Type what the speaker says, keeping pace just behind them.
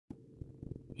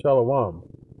Shalom.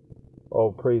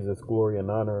 All praises, glory,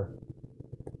 and honor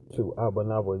to Abba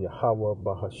Yahweh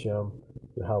Bahashem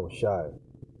Yahweh Shai.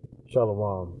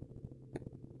 Shalom.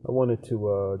 I wanted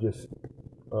to just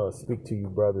speak to you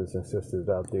brothers and sisters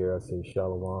out there. I say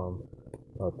shalom.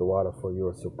 The water for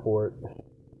your support,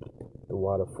 the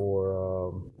water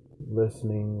for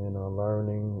listening and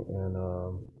learning,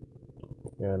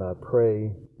 and I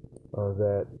pray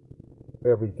that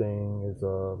everything is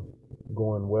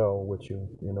going well with you,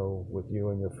 with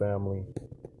you and your family,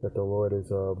 that the Lord is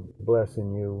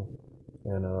blessing you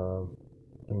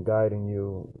and guiding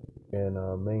you and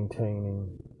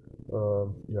maintaining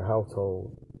your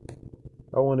household.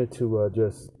 I wanted to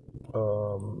just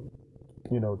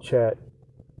chat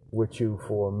with you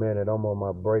for a minute. I'm on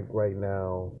my break right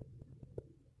now,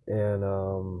 and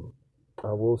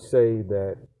I will say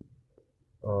that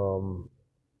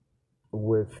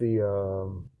with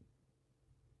the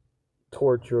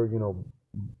torture,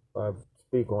 I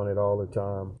speak on it all the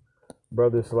time.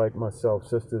 Brothers like myself,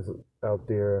 sisters out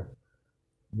there,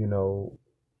 when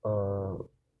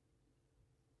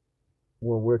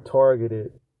we're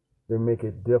targeted, they make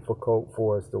it difficult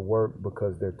for us to work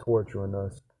because they're torturing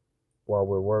us while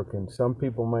we're working. Some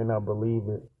people might not believe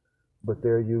it, but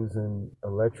they're using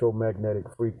electromagnetic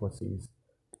frequencies.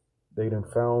 They done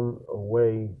found a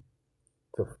way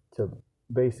to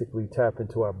basically tap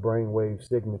into our brainwave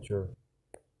signature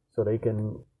so they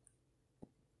can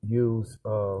use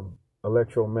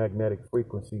electromagnetic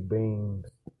frequency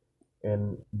beams,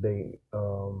 and they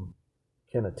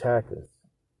can attack us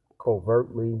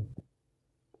covertly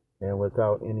and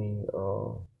without any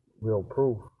real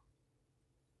proof.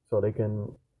 So they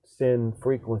can send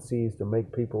frequencies to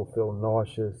make people feel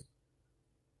nauseous,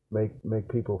 make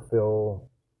people feel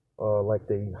like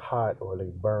they hot or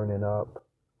they burning up,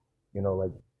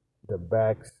 like the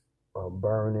backs are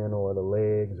burning, or the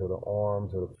legs or the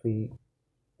arms or the feet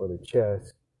or the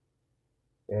chest.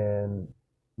 And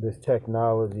this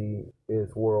technology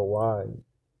is worldwide.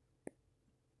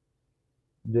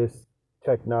 This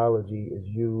technology is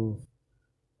used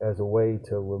as a way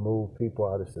to remove people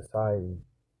out of society.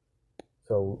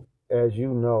 So, as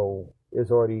you know,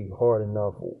 it's already hard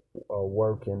enough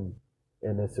working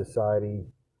in this society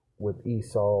with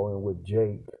Esau and with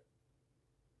Jake.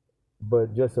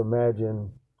 But just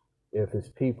imagine if it's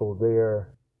people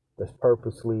there that's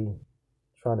purposely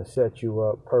trying to set you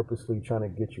up, purposely trying to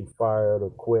get you fired or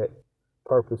quit,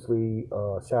 purposely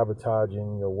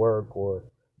sabotaging your work or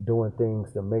doing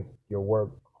things to make your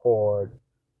work hard,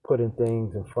 putting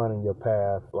things in front of your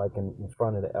path, like in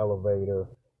front of the elevator,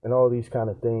 and all these kind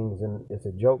of things. And it's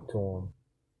a joke to them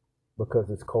because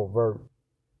it's covert.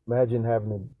 Imagine having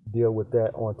to deal with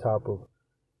that on top of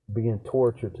being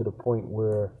tortured to the point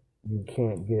where you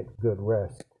can't get good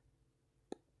rest.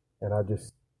 And I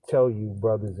just tell you,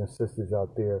 brothers and sisters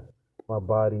out there, my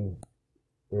body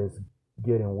is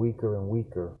getting weaker and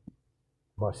weaker.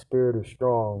 My spirit is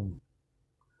strong,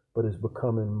 but it's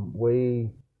becoming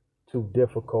way too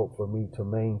difficult for me to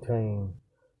maintain.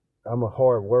 I'm a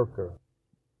hard worker.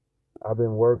 I've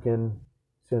been working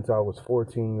since I was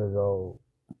 14 years old.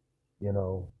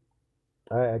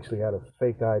 I actually had a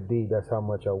fake ID. That's how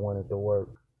much I wanted to work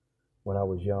when I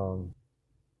was young.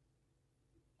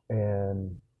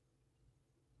 And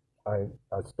I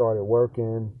started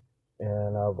working,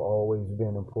 and I've always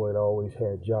been employed, always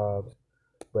had jobs.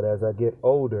 But as I get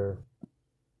older,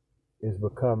 it's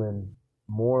becoming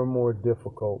more and more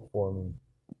difficult for me.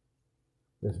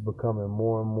 It's becoming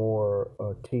more and more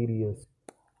tedious.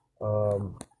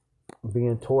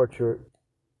 Being tortured,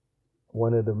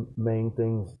 one of the main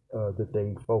things that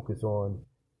they focus on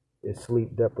is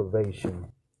sleep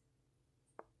deprivation.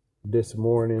 This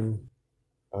morning,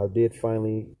 I did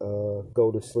finally go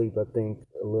to sleep, I think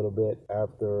a little bit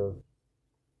after,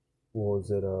 what was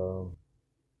it?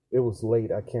 It was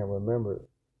late, I can't remember.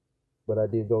 But I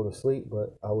did go to sleep,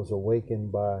 but I was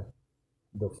awakened by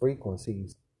the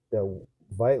frequencies that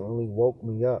violently woke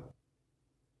me up,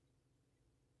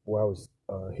 where I was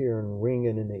hearing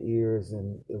ringing in the ears,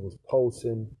 and it was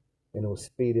pulsing, and it was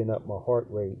speeding up my heart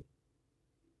rate,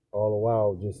 all the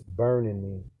while just burning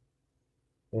me.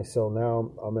 And so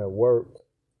now I'm at work,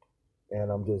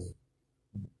 and I'm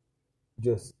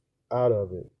just out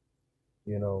of it.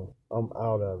 I'm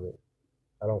out of it.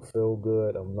 I don't feel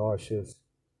good. I'm nauseous.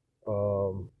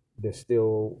 They're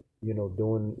still,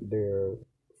 doing their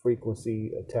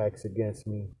frequency attacks against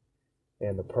me,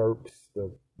 and the perps,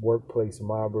 the workplace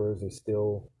mobbers, are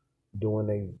still doing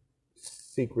a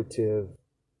secretive,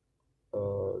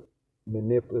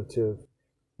 manipulative,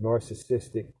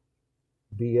 narcissistic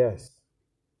BS.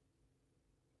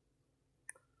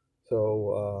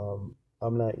 So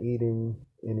I'm not eating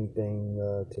anything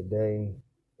today,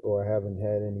 or I haven't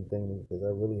had anything because I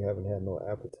really haven't had no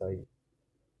appetite.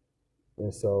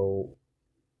 And so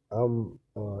I'm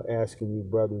asking you,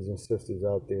 brothers and sisters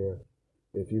out there,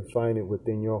 if you find it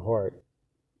within your heart,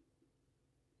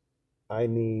 I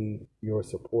need your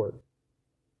support,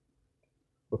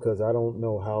 because I don't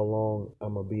know how long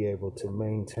I'm going to be able to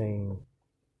maintain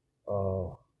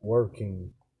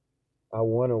working. I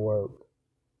want to work.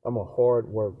 I'm a hard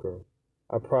worker.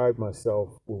 I pride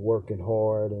myself with working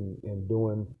hard and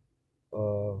doing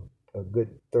a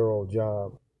good, thorough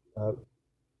job.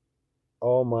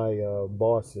 All my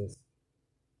bosses,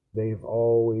 they've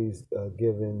always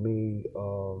given me,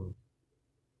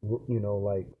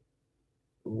 like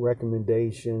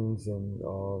recommendations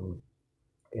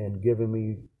and given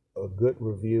me good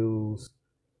reviews,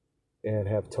 and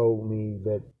have told me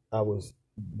that I was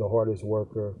the hardest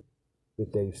worker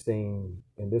that they've seen.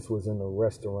 And this was in the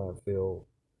restaurant field.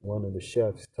 One of the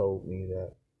chefs told me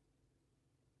that.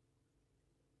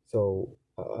 So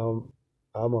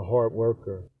I'm a hard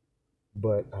worker,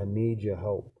 but I need your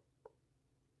help.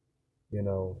 You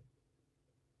know,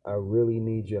 I really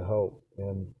need your help.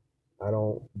 And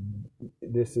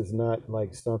this is not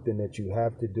like something that you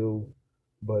have to do,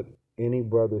 but any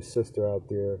brother, sister out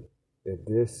there, if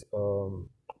this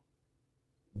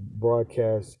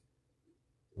broadcast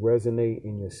resonate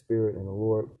in your spirit and the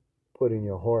Lord put in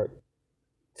your heart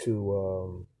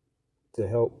to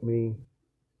help me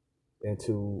and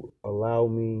to allow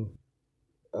me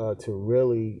to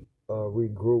really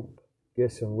regroup,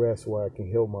 get some rest where I can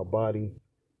heal my body,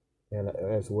 and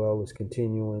as well as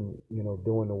continuing,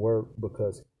 doing the work,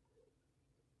 because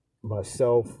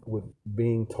myself, with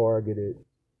being targeted,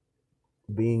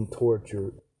 being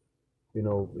tortured,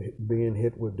 being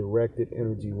hit with directed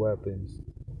energy weapons,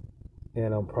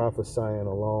 and I'm prophesying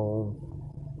alone,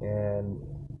 and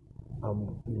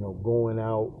I'm, going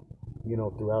out,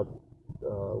 throughout,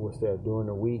 during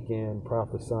the weekend,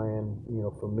 prophesying,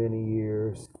 for many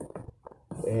years,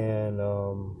 and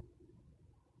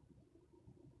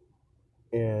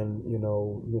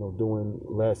doing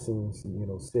lessons,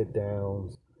 sit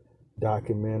downs,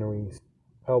 documentaries,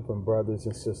 helping brothers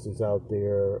and sisters out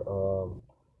there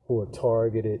who are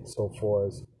targeted, so far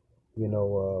as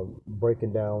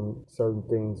breaking down certain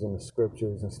things in the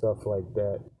scriptures and stuff like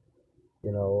that.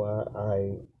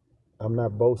 I'm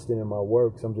not boasting in my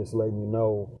works. I'm just letting you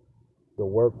know the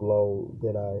workload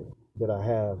that I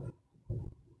have,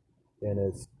 and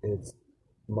it's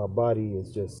my body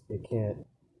is just, it can't.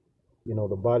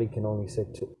 The body can only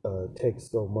take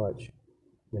so much.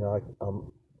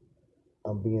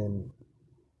 I'm being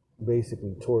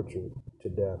basically tortured to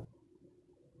death.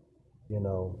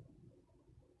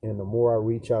 And the more I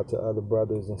reach out to other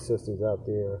brothers and sisters out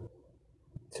there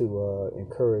to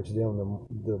encourage them,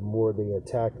 the more they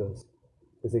attack us,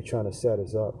 because they're trying to set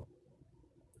us up.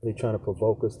 They're trying to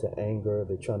provoke us to anger.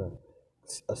 They're trying to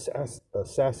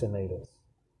assassinate us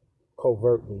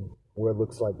covertly, where it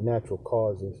looks like natural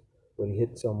causes, where they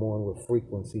hit someone with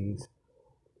frequencies,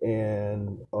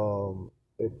 and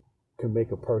it can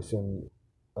make a person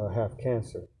have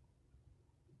cancer.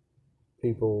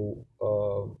 People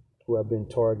who have been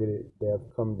targeted, they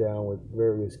have come down with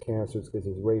various cancers because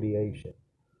it's radiation,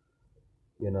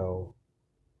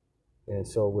 And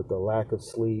so with the lack of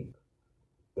sleep,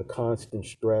 the constant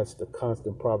stress, the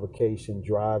constant provocation,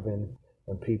 driving,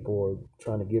 and people are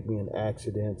trying to get me in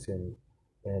accidents and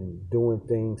doing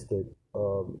things that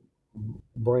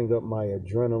bring up my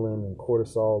adrenaline and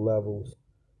cortisol levels,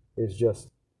 it's just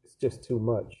too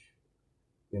much.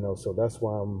 So that's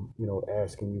why I'm,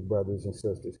 asking you, brothers and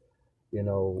sisters,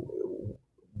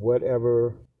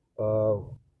 whatever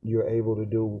you're able to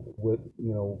do with,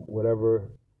 whatever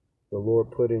the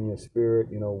Lord put in your spirit,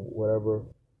 whatever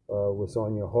was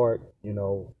on your heart,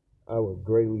 I would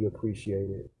greatly appreciate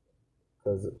it,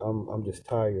 because I'm just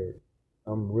tired.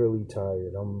 I'm really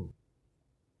tired.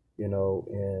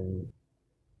 And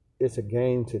it's a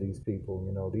game to these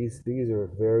people. These are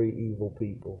very evil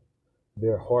people.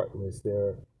 They're heartless. They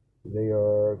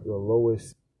are the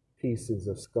lowest pieces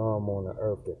of scum on the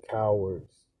earth. They're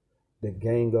cowards. They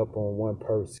gang up on one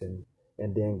person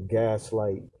and then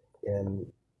gaslight and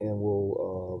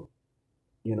will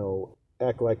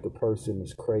act like the person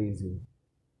is crazy.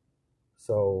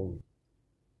 So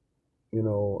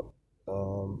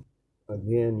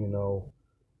again,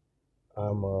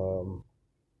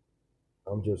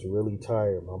 I'm just really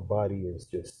tired. My body is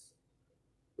just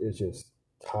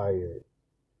tired.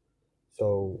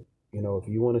 So, if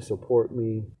you want to support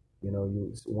me, you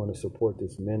want to support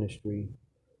this ministry,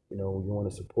 you want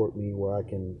to support me where I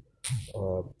can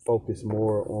focus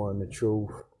more on the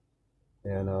truth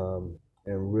and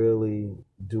really,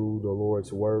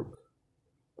 Lord's work.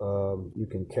 You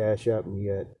can cash at me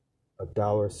at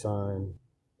 $,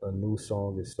 a new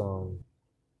song is sung.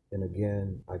 And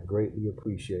again, I greatly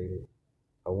appreciate it.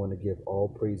 I want to give all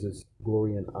praises,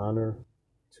 glory, and honor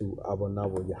to Abba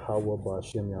Nawa Yahweh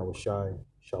Ba'ashem Yahushai.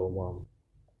 Shalom.